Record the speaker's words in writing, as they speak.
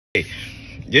Hey,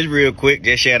 just real quick,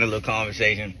 just sharing a little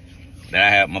conversation that I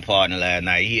had with my partner last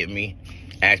night. He hit me,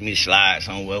 asked me to slide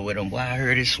somewhere with him. Boy, I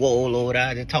heard it swole over there.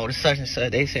 I just told her such and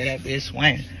such. They said that bitch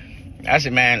swinging. I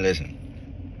said, man, listen.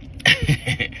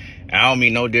 I don't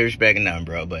mean no disrespect or nothing,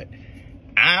 bro, but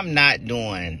I'm not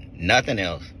doing nothing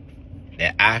else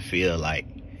that I feel like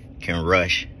can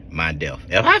rush my death.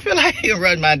 If I feel like it can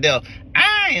rush my death,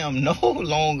 I am no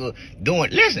longer doing.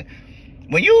 Listen,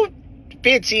 when you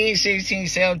 15, 16,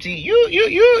 17,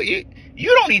 you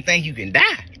don't even think you can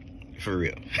die, for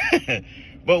real.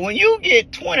 But when you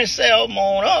get 27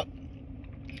 on up,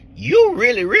 you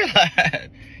really realize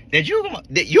that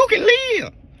you can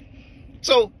live.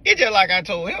 So it's just like I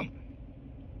told him.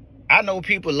 I know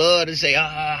people love to say,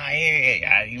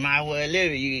 yeah, you might well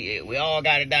live it. We all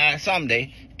gotta die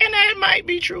someday. And that might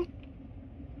be true.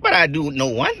 But I do know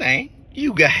one thing.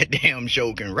 You goddamn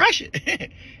sure can rush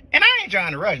it. And I ain't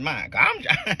trying to rush mine.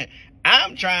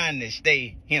 I'm trying to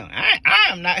stay him.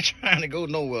 I'm not trying to go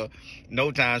nowhere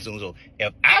no time soon. So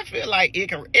if I feel like it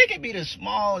can be the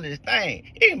smallest thing.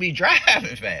 It can be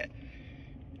driving fast.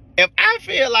 If I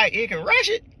feel like it can rush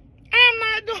it, I'm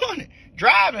not doing it.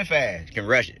 Driving fast can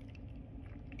rush it.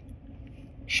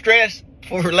 Stress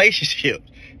for relationships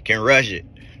can rush it.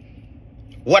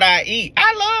 What I eat,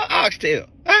 I love oxtail.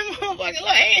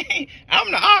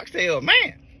 I'm the oxtail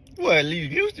man. Well, at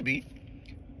least used to be.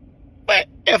 But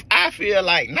if I feel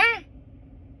like, nah,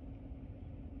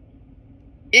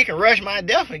 it can rush my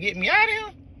death and get me out of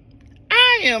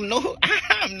here, I'm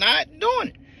not doing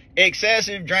it.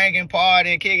 Excessive drinking,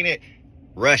 partying, kicking it,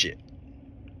 rush it.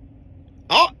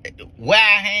 Where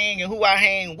I hang and who I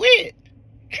hang with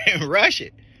can rush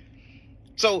it.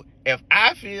 So if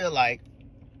I feel like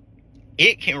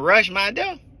it can rush my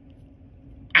death,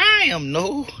 I am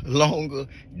no longer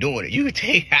doing it. You can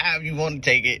take however you want to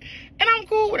take it, and I'm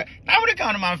cool with it. Now when it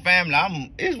comes to my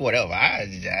family, it's whatever. I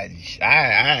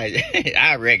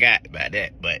wreck out about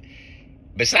that. But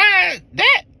besides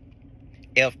that,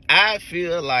 if I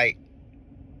feel like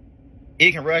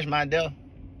it can rush my death,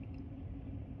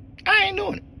 I ain't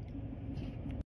doing it.